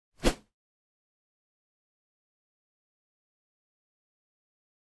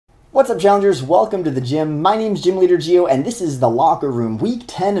What's up, challengers? Welcome to the gym. My name's Gym Leader Gio, and this is the locker room, week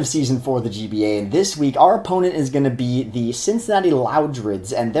 10 of season 4 of the GBA. And this week, our opponent is going to be the Cincinatti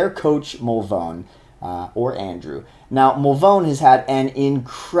Loudreds and their coach, Mulvone, or Andrew. Now, Mulvone has had an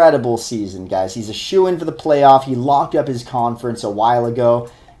incredible season, guys. He's a shoo-in for the playoff. He locked up his conference a while ago.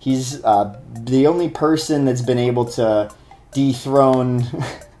 He's the only person that's been able to dethrone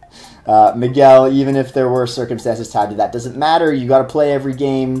Miguel, even if there were circumstances tied to that. Doesn't matter. You got to play every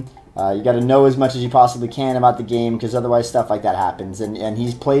game. You got to know as much as you possibly can about the game, because otherwise stuff like that happens. And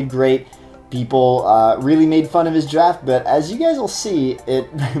he's played great. People really made fun of his draft, but as you guys will see,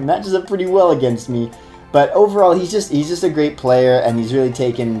 it matches up pretty well against me. But overall, he's just a great player, and he's really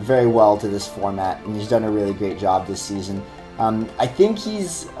taken very well to this format, and he's done a really great job this season. I think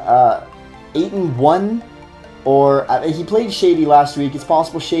he's 8-1, or he played Shady last week. It's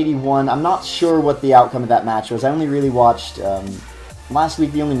possible Shady won. I'm not sure what the outcome of that match was. I only really watched last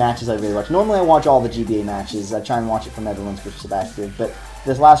week. The only matches I really watched. Normally I watch all the GBA matches. I try and watch it from everyone's perspective, but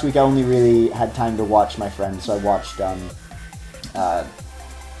this last week I only really had time to watch my friends, so I watched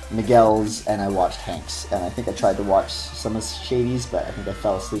Miguel's and I watched Hank's, and I think I tried to watch some of Shady's, but I think I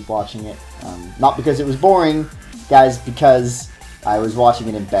fell asleep watching it. Not because it was boring, guys, because I was watching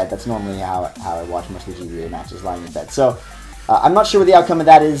it in bed. That's normally how I watch most of the GBA matches, lying in bed. So I'm not sure what the outcome of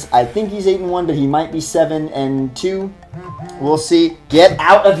that is. I think he's 8-1, but he might be 7-2. We'll see. Get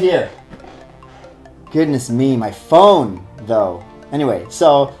out of here! Goodness me, my phone, though. Anyway,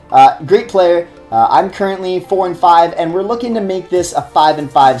 so great player. I'm currently 4-5, and we're looking to make this a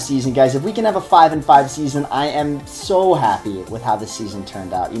 5-5 season, guys. If we can have a 5-5 season, I am so happy with how this season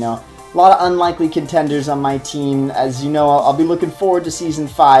turned out. You know, a lot of unlikely contenders on my team. As you know, I'll be looking forward to season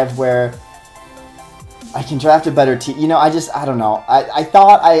 5, where I can draft a better team. You know, I don't know. I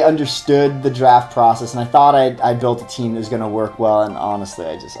thought I understood the draft process, and I thought I built a team that was going to work well, and honestly,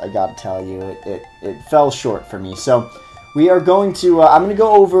 I got to tell you, it fell short for me. So we are going to, I'm going to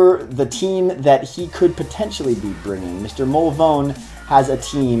go over the team that he could potentially be bringing. Mr. Mulvone has a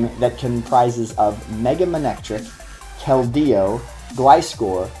team that comprises of Mega Manectric, Keldeo,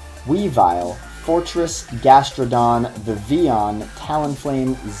 Gliscor, Weavile, Fortress, Gastrodon, the Vion,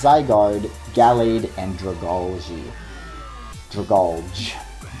 Talonflame, Zygarde, Gallade, and Dragalge.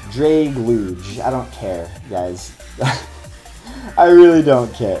 Dragluge. I don't care, guys. I really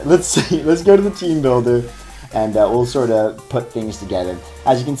don't care. Let's see. Let's go to the team builder, and we'll sort of put things together.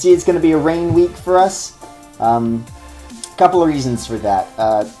 As you can see, it's going to be a rain week for us. Couple of reasons for that.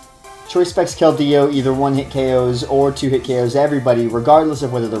 Choice Specs Keldeo, either 1-hit KOs or 2-hit KOs everybody, regardless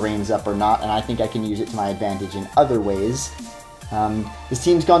of whether the rain's up or not, and I think I can use it to my advantage in other ways. This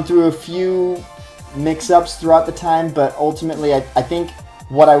team's gone through a few mix-ups throughout the time, but ultimately I think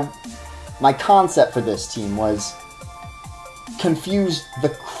my concept for this team was confuse the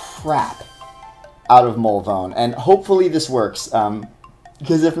crap out of Mulvone, and hopefully this works,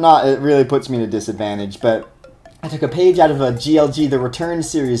 because if not, it really puts me at a disadvantage. But I took a page out of a GLG, the Return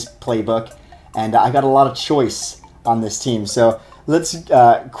Series playbook, and I got a lot of choice on this team. So let's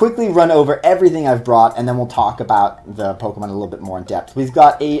quickly run over everything I've brought, and then we'll talk about the Pokemon a little bit more in depth. We've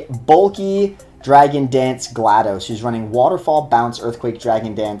got a bulky Dragon Dance GLaDOS, who's running Waterfall, Bounce, Earthquake,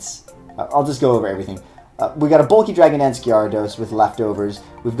 Dragon Dance. I'll just go over everything. We got a bulky Dragon Dance Gyarados with leftovers.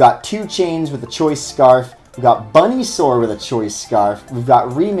 We've got 2 Chains with a Choice Scarf. We've got Bunnysaur with a Choice Scarf. We've got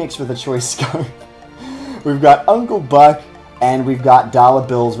Remix with a Choice Scarf. We've got Uncle Buck, and we've got Dollar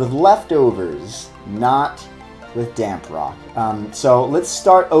Bills with leftovers, not with Damp Rock. So let's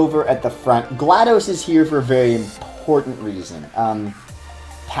start over at the front. GLaDOS is here for a very important reason.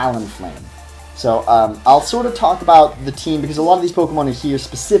 Talonflame. So I'll sort of talk about the team, because a lot of these Pokemon are here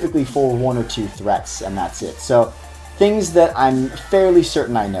specifically for 1 or 2 threats, and that's it. So things that I'm fairly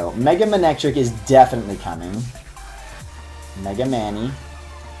certain I know. Mega Manectric is definitely coming. Mega Manny.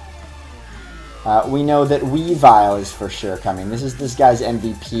 We know that Weavile is for sure coming. This is this guy's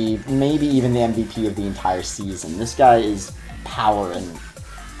MVP, maybe even the MVP of the entire season. This guy is power and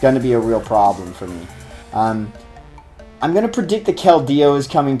going to be a real problem for me. I'm going to predict the Keldeo is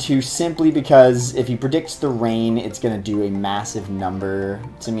coming too, simply because if he predicts the rain, it's going to do a massive number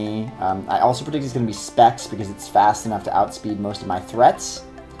to me. I also predict it's going to be Specs, because it's fast enough to outspeed most of my threats.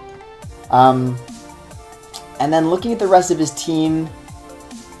 And then looking at the rest of his team,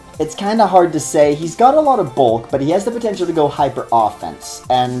 it's kind of hard to say. He's got a lot of bulk, but he has the potential to go hyper offense,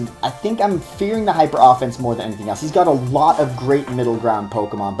 and I think I'm fearing the hyper offense more than anything else. He's got a lot of great middle ground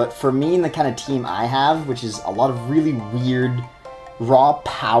Pokemon, but for me and the kind of team I have, which is a lot of really weird raw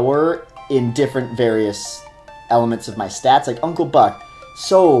power in different various elements of my stats, like Uncle Buck,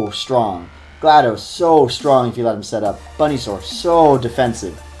 so strong. GLaDOS, so strong if you let him set up. Bunnysaur, so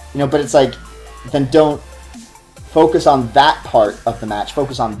defensive. You know, but it's like, then don't focus on that part of the match.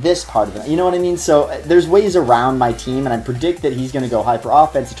 Focus on this part of it. You know what I mean? So there's ways around my team, and I predict that he's going to go hyper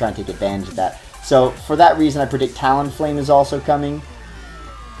offense to try and take advantage of that. So for that reason, I predict Talonflame is also coming.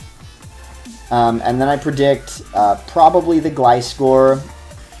 And then I predict probably the Gliscor.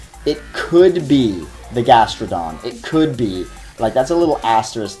 It could be the Gastrodon. It could be. Like, that's a little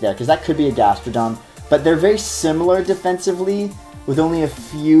asterisk there, because that could be a Gastrodon. But they're very similar defensively, with only a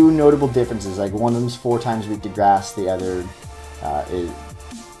few notable differences. Like, one of them's 4 times weak to grass, the other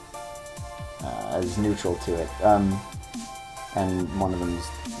is neutral to it. And one of them's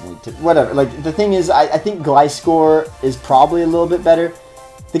weak to... Whatever. Like, the thing is, I think Gliscor is probably a little bit better.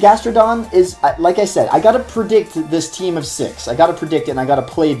 The Gastrodon is, like I said, I gotta predict this team of 6. I gotta predict it, and I gotta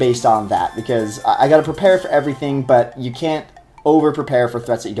play based on that, because I gotta prepare for everything, but you can't over-prepare for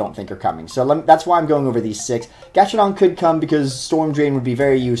threats that you don't think are coming. So that's why I'm going over these 6. Gastrodon could come because Storm Drain would be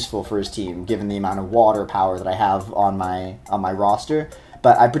very useful for his team, given the amount of water power that I have on my roster.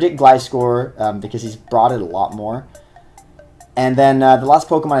 But I predict Gliscor because he's brought it a lot more. And then the last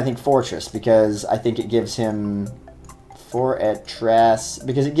Pokemon, I think Fortress, because I think it gives him... Fortress,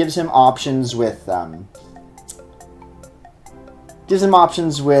 because it gives him options with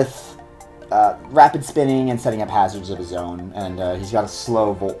rapid spinning and setting up hazards of his own, and he's got a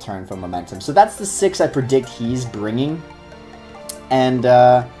slow Volt Turn from Momentum. So that's the 6 I predict he's bringing. And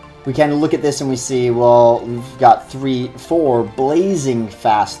we kind of look at this and we see, well, we've got 4 blazing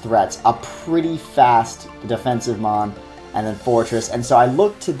fast threats, a pretty fast defensive Mon, and then Fortress. And so I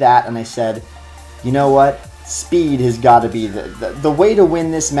looked to that and I said, you know what? Speed has got to be the way to win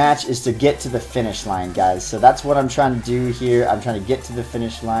this match is to get to the finish line, guys. So that's what I'm trying to do here. I'm trying to get to the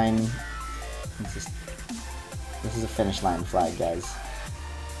finish line. This is a finish line flag, guys.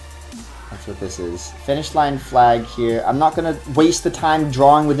 That's what this is. Finish line flag here. I'm not going to waste the time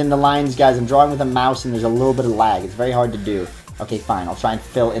drawing within the lines, guys. I'm drawing with a mouse and there's a little bit of lag. It's very hard to do. Okay, fine. I'll try and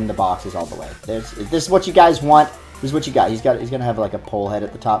fill in the boxes all the way. This is what you guys want. This is what you got. He's gonna have like a pole head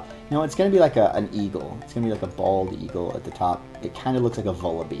at the top. You know, it's gonna be like an eagle. It's gonna be like a bald eagle at the top. It kind of looks like a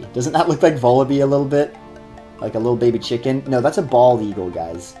Vullaby. Doesn't that look like Vullaby a little bit? Like a little baby chicken? No, that's a bald eagle,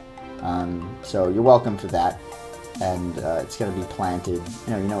 guys. So you're welcome for that. And it's gonna be planted.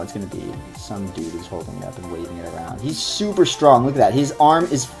 You know it's gonna be. Some dude is holding it up and waving it around. He's super strong. Look at that. His arm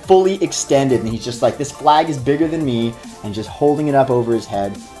is fully extended, and he's just like, this flag is bigger than me, and just holding it up over his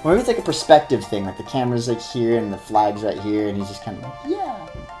head. Or maybe it's like a perspective thing, like the camera's like here and the flag's right here, and he's just kind of like, yeah.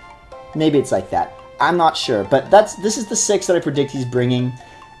 Maybe it's like that. I'm not sure, but this is the 6 that I predict he's bringing.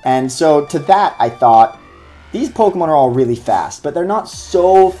 And so to that, I thought, these Pokemon are all really fast, but they're not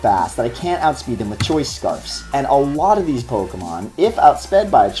so fast that I can't outspeed them with Choice Scarfs. And a lot of these Pokemon, if outsped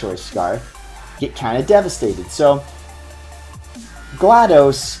by a Choice Scarf, get kind of devastated. So,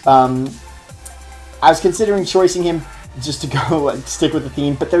 GLaDOS, I was considering choicing him just to go stick with the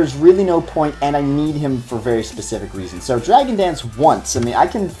theme, but there's really no point, and I need him for very specific reasons. So, Dragon Dance once. I mean, I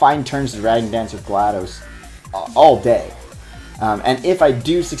can find turns to Dragon Dance with GLaDOS all day. And if I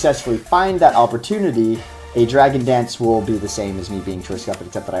do successfully find that opportunity, a Dragon Dance will be the same as me being Choice Scarfed,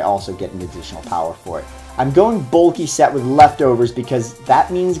 except that I also get an additional power for it. I'm going bulky set with leftovers because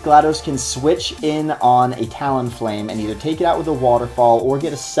that means GLaDOS can switch in on a Talonflame and either take it out with a Waterfall or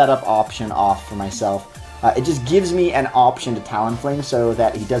get a setup option off for myself. It just gives me an option to Talonflame so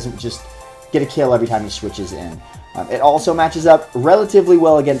that he doesn't just get a kill every time he switches in. It also matches up relatively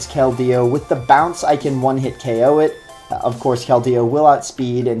well against Keldeo. With the bounce, I can one-hit KO it. Of course, Keldeo will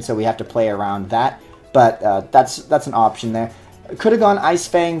outspeed, and so we have to play around that. But that's an option there. Could have gone Ice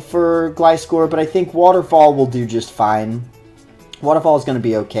Fang for Gliscor, but I think Waterfall will do just fine. Waterfall is going to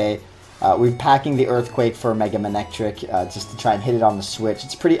be okay. We're packing the Earthquake for Mega Manectric just to try and hit it on the switch.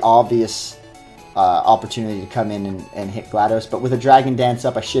 It's a pretty obvious opportunity to come in and hit GLaDOS, but with a Dragon Dance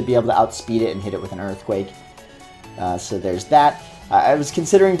up, I should be able to outspeed it and hit it with an Earthquake. So there's that. I was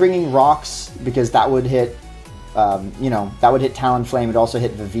considering bringing Rocks because that would hit, that would hit Talonflame. It would also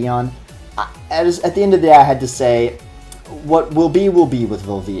hit Vivillon. At the end of the day, I had to say, what will be with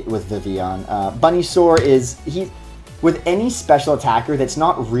Vivillon. Bunnysaur is with any special attacker that's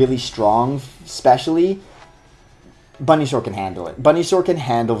not really strong, specially, Bunnysaur can handle it. Bunnysaur can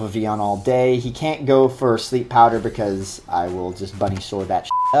handle Vivillon all day. He can't go for Sleep Powder because I will just Bunnysaur that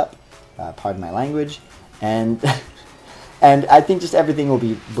shit up. Pardon my language. And and I think just everything will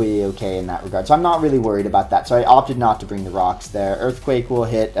be okay in that regard. So I'm not really worried about that. So I opted not to bring the Rocks there. Earthquake will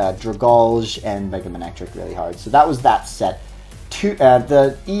hit Dragalge and Mega Manectric really hard. So that was that set.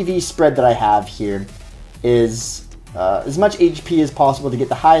 The EV spread that I have here is as much HP as possible to get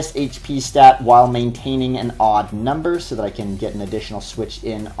the highest HP stat while maintaining an odd number so that I can get an additional switch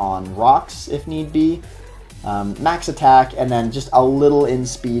in on rocks if need be. Max attack, and then just a little in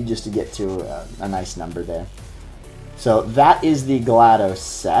speed just to get to a nice number there. So that is the GLaDOS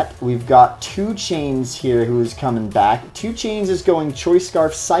set. We've got 2 Chains here who's coming back. 2 Chains is going Choice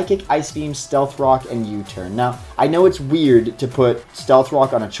Scarf, Psychic, Ice Beam, Stealth Rock, and U-Turn. Now, I know it's weird to put Stealth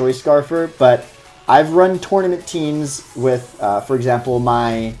Rock on a Choice Scarfer, but I've run tournament teams with, for example,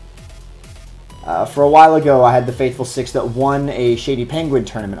 my... for a while ago, I had the Faithful Six that won a Shady Penguin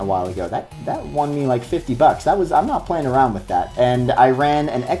tournament a while ago. That won me like 50 bucks. I'm not playing around with that. And I ran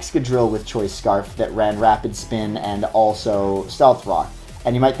an Excadrill with Choice Scarf that ran Rapid Spin and also Stealth Rock.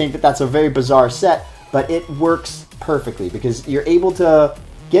 And you might think that that's a very bizarre set, but it works perfectly because you're able to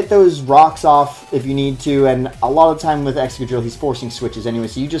get those rocks off if you need to, and a lot of the time with Excadrill, he's forcing switches anyway,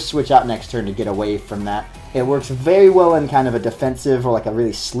 so you just switch out next turn to get away from that. It works very well in kind of a defensive or like a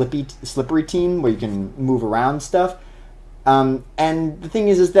really slippery team where you can move around stuff. And the thing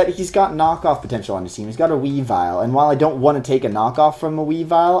is that he's got knockoff potential on his team. He's got a Weavile, and while I don't want to take a knockoff from a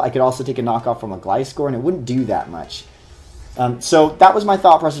Weavile, I could also take a knockoff from a Gliscor, and it wouldn't do that much. So that was my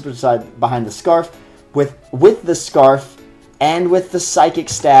thought process behind the Scarf. With the Scarf, and with the Psychic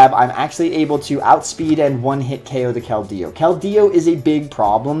Stab, I'm actually able to outspeed and one-hit KO the Keldeo. Keldeo is a big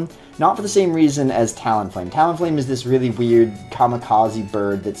problem, not for the same reason as Talonflame. Talonflame is this really weird kamikaze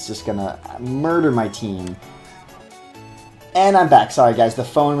bird that's just gonna murder my team. And I'm back. Sorry, guys. The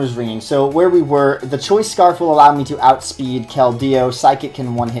phone was ringing. So where we were, the Choice Scarf will allow me to outspeed Keldeo. Psychic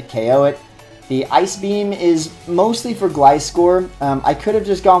can one-hit KO it. The Ice Beam is mostly for Gliscor. I could have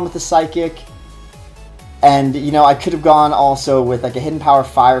just gone with the Psychic. And, you know, I could have gone also with like a Hidden Power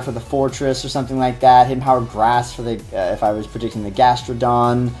Fire for the Fortress or something like that. Hidden Power Grass for the, if I was predicting the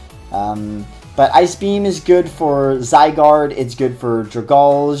Gastrodon. But Ice Beam is good for Zygarde. It's good for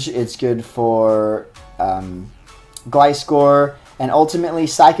Dragalge. It's good for Gliscor. And ultimately,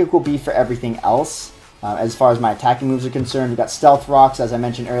 Psychic will be for everything else. As far as my attacking moves are concerned, we've got Stealth Rocks, as I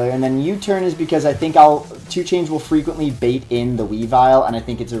mentioned earlier, and then U-Turn is because I think 2 Chains will frequently bait in the Weavile, and I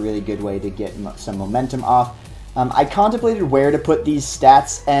think it's a really good way to get some momentum off. I contemplated where to put these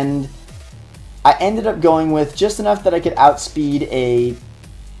stats, and I ended up going with just enough that I could outspeed a...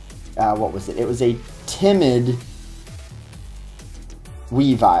 what was it? It was a timid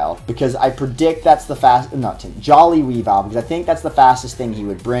Weavile, because I predict that's the Jolly Weavile, because I think that's the fastest thing he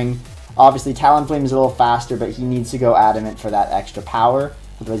would bring. Obviously, Talonflame is a little faster, but he needs to go Adamant for that extra power.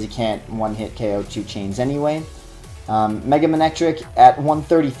 Otherwise, he can't one-hit KO 2 Chains anyway. Mega Manectric at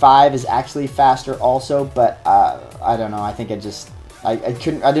 135 is actually faster also, but I don't know. I think I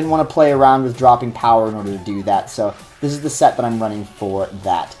didn't want to play around with dropping power in order to do that. So this is the set that I'm running for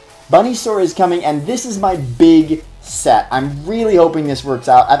that. Bunnysaur is coming, and this is my big set. I'm really hoping this works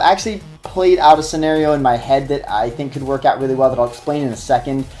out. I've actually played out a scenario in my head that I think could work out really well that I'll explain in a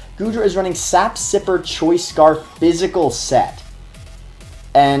second. Goodra is running Sap Sipper Choice Scarf Physical Set.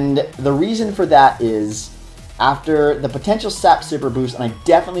 And the reason for that is, after the potential Sap Sipper boost, and I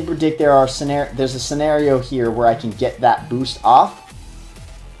definitely predict there's a scenario here where I can get that boost off,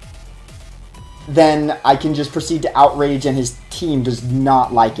 then I can just proceed to Outrage, and his team does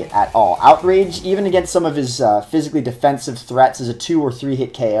not like it at all. Outrage, even against some of his physically defensive threats, is a 2 or 3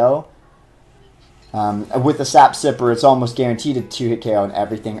 hit KO. With the Sap Sipper, it's almost guaranteed a 2-hit KO and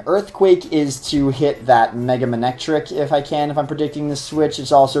everything. Earthquake is to hit that Mega Manectric if I'm predicting the switch.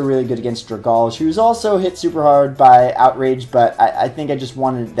 It's also really good against Dragalge, who's also hit super hard by Outrage, but I think I just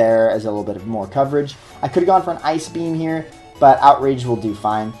wanted it there as a little bit of more coverage. I could have gone for an Ice Beam here, but Outrage will do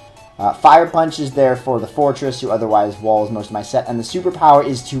fine. Fire Punch is there for the Fortress, who otherwise walls most of my set, and the superpower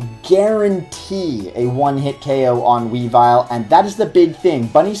is to guarantee a 1-hit KO on Weavile, and that is the big thing.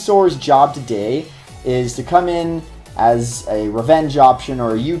 Bunnysaur's job today is to come in as a revenge option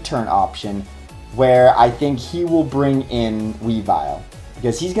or a U-turn option, where I think he will bring in Weavile.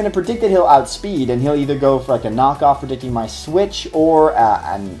 Because he's going to predict that he'll outspeed, and he'll either go for like a knockoff predicting my switch, or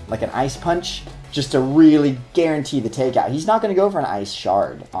like an Ice Punch, just to really guarantee the takeout. He's not going to go for an Ice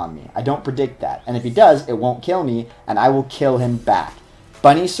Shard on me. I don't predict that. And if he does, it won't kill me, and I will kill him back.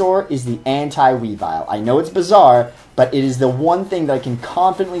 Bunnysaur is the anti-Weavile. I know it's bizarre, but it is the one thing that I can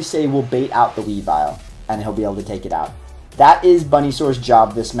confidently say will bait out the Weavile, and he'll be able to take it out. That is Bunnysaur's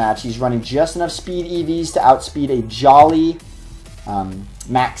job this match. He's running just enough speed EVs to outspeed a Jolly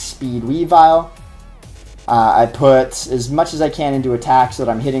max speed Weavile. I put as much as I can into attack so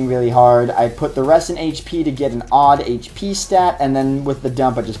that I'm hitting really hard. I put the rest in HP to get an odd HP stat, and then with the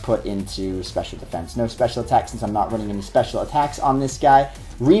dump I just put into special defense. No special attack since I'm not running any special attacks on this guy.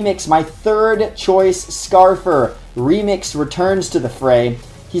 Remix, my third choice Scarfer. Remix returns to the fray.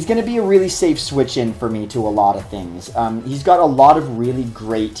 He's going to be a really safe switch-in for me to a lot of things. He's got a lot of really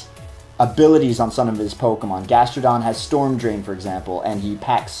great abilities on some of his Pokemon. Gastrodon has Storm Drain, for example, and he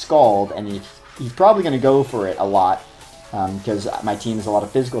packs Scald, and he's probably going to go for it a lot because my team has a lot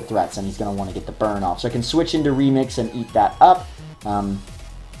of physical threats, and he's going to want to get the burn off. So I can switch into Remix and eat that up.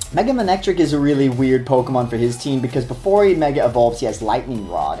 Mega Manectric is a really weird Pokemon for his team because before he Mega Evolves, he has Lightning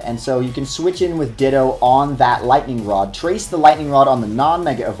Rod. And so you can switch in with Ditto on that Lightning Rod, trace the Lightning Rod on the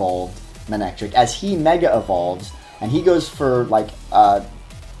non-Mega Evolved Manectric as he Mega Evolves, and he goes for like a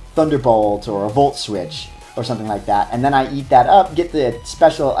Thunderbolt or a Volt Switch or something like that. And then I eat that up, get the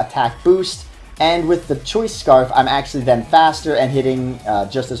special attack boost, and with the Choice Scarf, I'm actually then faster and hitting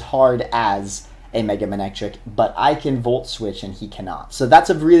just as hard as a Mega Manectric, but I can Volt Switch and he cannot. So that's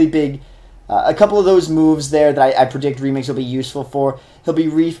a really big, a couple of those moves there that I predict Remix will be useful for. He'll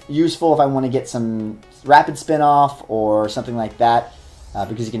be useful if I want to get some Rapid Spin off or something like that,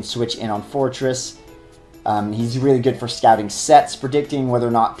 because he can switch in on Fortress. He's really good for scouting sets, predicting whether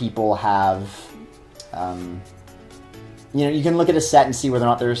or not people have, you know, you can look at a set and see whether or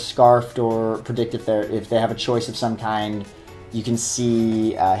not they're scarfed, or predict if they have a choice of some kind. You can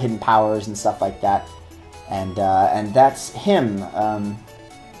see hidden powers and stuff like that, and that's him.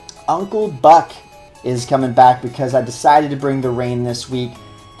 Uncle Buck is coming back because I decided to bring the rain this week.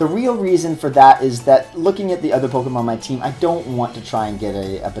 The real reason for that is that looking at the other Pokemon on my team, I don't want to try and get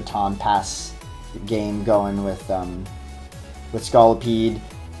a baton pass game going with Scolipede.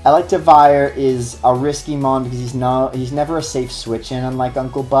 Electivire is a risky mon because he's never a safe switch in, unlike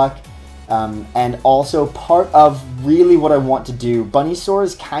Uncle Buck. And also part of really what I want to do, Bunnysaur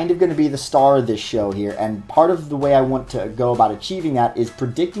is kind of going to be the star of this show here, and part of the way I want to go about achieving that is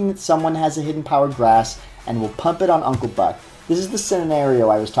predicting that someone has a hidden power grass and will pump it on Uncle Buck. This is the scenario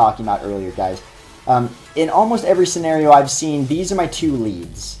I was talking about earlier, guys. In almost every scenario I've seen, these are my two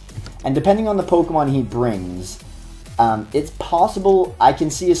leads, and depending on the Pokemon he brings, it's possible I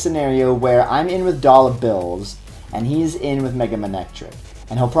can see a scenario where I'm in with Dollar Bills and he's in with Mega Manectric.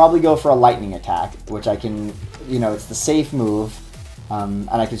 And he'll probably go for a lightning attack, which I can, you know, it's the safe move, and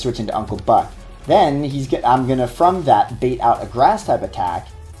I can switch into Uncle Buck. Then I'm gonna from that bait out a grass type attack,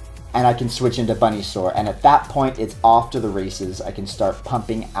 and I can switch into Bunnysaur. And at that point, it's off to the races. I can start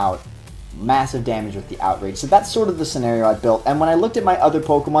pumping out massive damage with the Outrage. So that's sort of the scenario I built. And when I looked at my other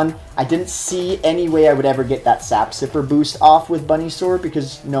Pokemon, I didn't see any way I would ever get that Sap Sipper boost off with Bunnysaur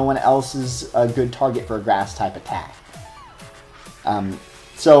because no one else is a good target for a grass type attack.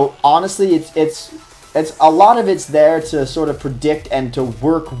 So honestly, it's a lot of it's there to sort of predict and to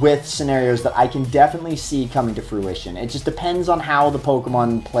work with scenarios that I can definitely see coming to fruition. It just depends on how the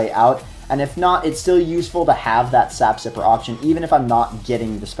Pokemon play out, and if not, it's still useful to have that Sap Sipper option, even if I'm not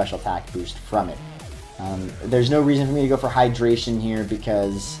getting the special attack boost from it. There's no reason for me to go for Hydration here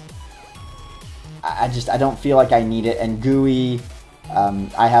because I don't feel like I need it, and Gooey.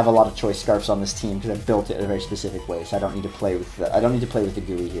 I have a lot of choice scarfs on this team because I built it in a very specific way, so I don't need to play with the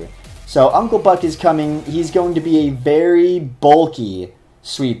Gooey here. So Uncle Buck is coming. He's going to be a very bulky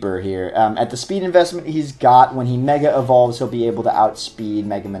sweeper here. At the speed investment he's got, when he Mega Evolves, he'll be able to outspeed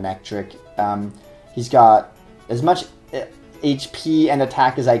Mega Manectric. He's got as much HP and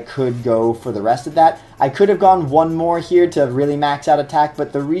attack as I could go for the rest of that. I could have gone one more here to really max out attack,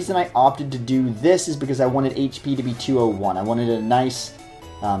 but the reason I opted to do this is because I wanted HP to be 201. I wanted a nice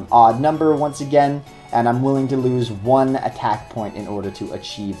odd number once again, and I'm willing to lose one attack point in order to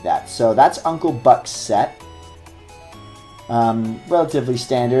achieve that. So that's Uncle Buck's set. Relatively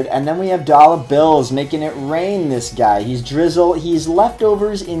standard. And then we have Dollar Bills making it rain, this guy. He's Drizzle. He's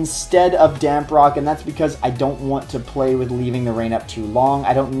Leftovers instead of Damp Rock, and that's because I don't want to play with leaving the rain up too long.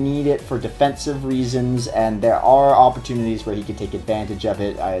 I don't need it for defensive reasons, and there are opportunities where he can take advantage of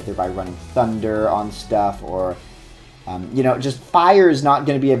it, either by running Thunder on stuff or, you know, just Fire is not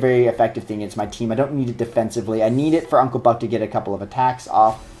going to be a very effective thing against my team. I don't need it defensively. I need it for Uncle Buck to get a couple of attacks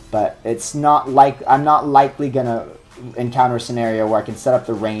off, but it's not like I'm not likely going to encounter a scenario where I can set up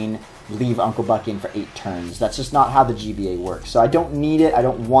the rain, leave Uncle Buck in for 8 turns. That's just not how the GBA works. So I don't need it. I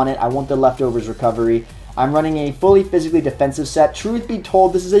don't want it. I want the Leftovers recovery. I'm running a fully physically defensive set. Truth be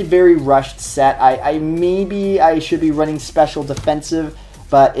told, this is a very rushed set. Maybe I should be running special defensive,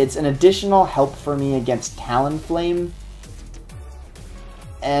 but it's an additional help for me against Talonflame.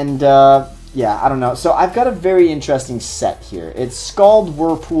 And, yeah, I don't know. So I've got a very interesting set here. It's Scald,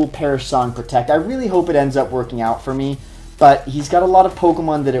 Whirlpool, Perish Song, Protect. I really hope it ends up working out for me, but he's got a lot of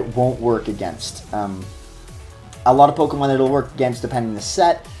Pokemon that it won't work against. A lot of Pokemon that it'll work against depending on the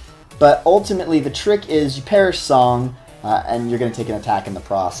set, but ultimately the trick is you Perish Song, and you're going to take an attack in the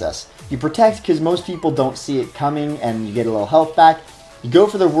process. You protect because most people don't see it coming, and you get a little health back. You go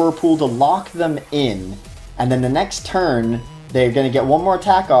for the Whirlpool to lock them in, and then the next turn, they're going to get one more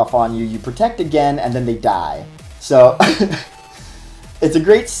attack off on you. You protect again, and then they die. So, it's a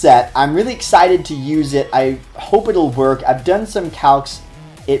great set. I'm really excited to use it. I hope it'll work. I've done some calcs.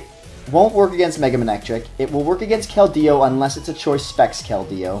 It won't work against Mega Manectric. It will work against Keldeo unless it's a Choice Specs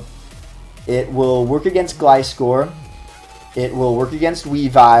Keldeo. It will work against Gliscor. It will work against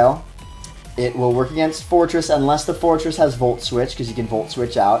Weavile. It will work against Fortress unless the Fortress has Volt Switch, because you can Volt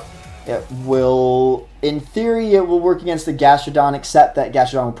Switch out. It will, in theory, it will work against the Gastrodon, except that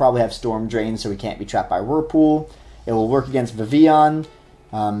Gastrodon will probably have Storm Drain, so he can't be trapped by Whirlpool. It will work against Vivillon.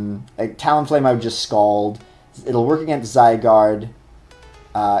 Talonflame I would just Scald. It'll work against Zygarde.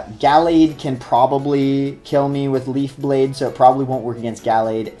 Gallade can probably kill me with Leaf Blade, so it probably won't work against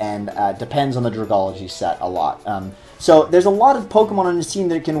Gallade, and depends on the Dragology set a lot. So there's a lot of Pokemon on this team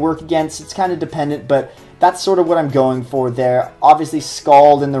that it can work against. It's kind of dependent, but that's sort of what I'm going for there. Obviously,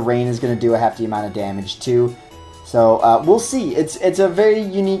 Scald in the rain is going to do a hefty amount of damage too. So we'll see. It's a very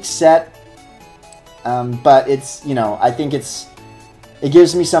unique set, but it's, you know, I think it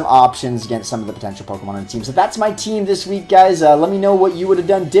gives me some options against some of the potential Pokemon on the team. So that's my team this week, guys. Let me know what you would have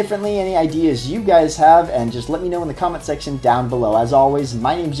done differently, any ideas you guys have, and just let me know in the comment section down below. As always,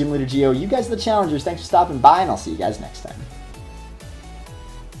 my name's GBA. You guys are the challengers. Thanks for stopping by, and I'll see you guys next time.